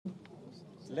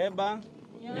Leba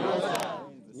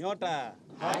Nyota.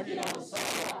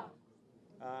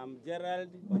 I'm Gerald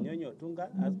Onyonyo Tunga,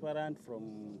 aspirant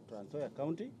from Trans Nzoia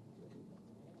County.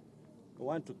 I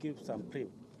want to give some brief.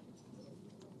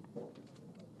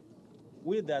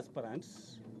 With the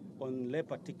aspirants on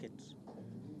Labour ticket,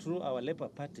 through our Labour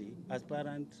Party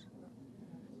aspirant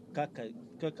caucus,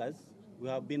 we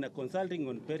have been consulting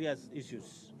on various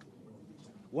issues.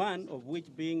 One of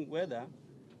which being whether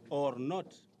or not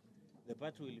the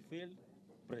party will field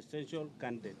presidential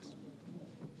candidates.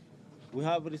 We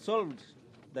have resolved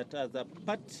that as a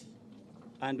party,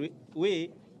 and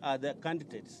we are the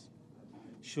candidates,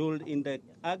 should in the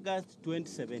August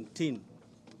 2017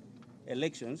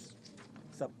 elections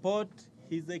support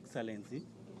His Excellency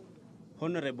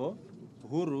Honorable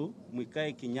Uhuru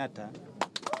Kenyatta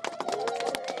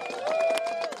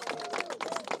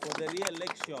for the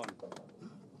re-election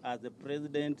as the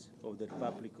President of the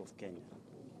Republic of Kenya.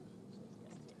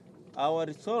 Our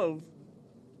resolve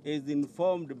is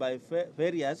informed by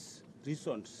various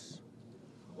reasons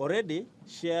already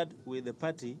shared with the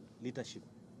party leadership.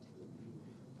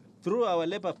 Through our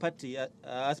Labour Party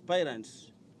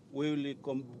aspirants, we will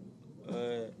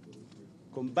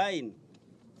campaign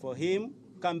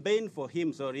for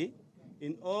him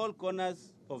in all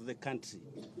corners of the country.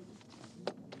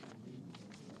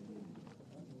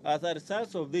 As a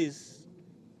result of this,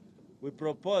 we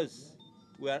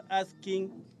are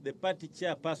asking the party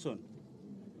chairperson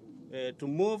to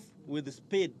move with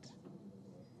speed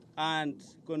and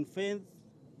convene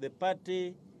the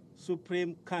party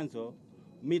Supreme Council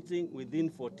meeting within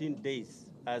 14 days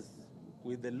as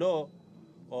with the law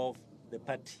of the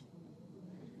party,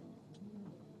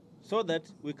 so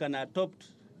that we can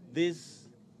adopt these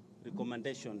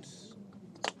recommendations.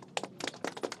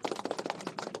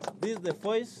 This is the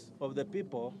voice of the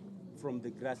people from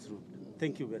the grassroots.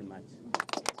 Thank you very much.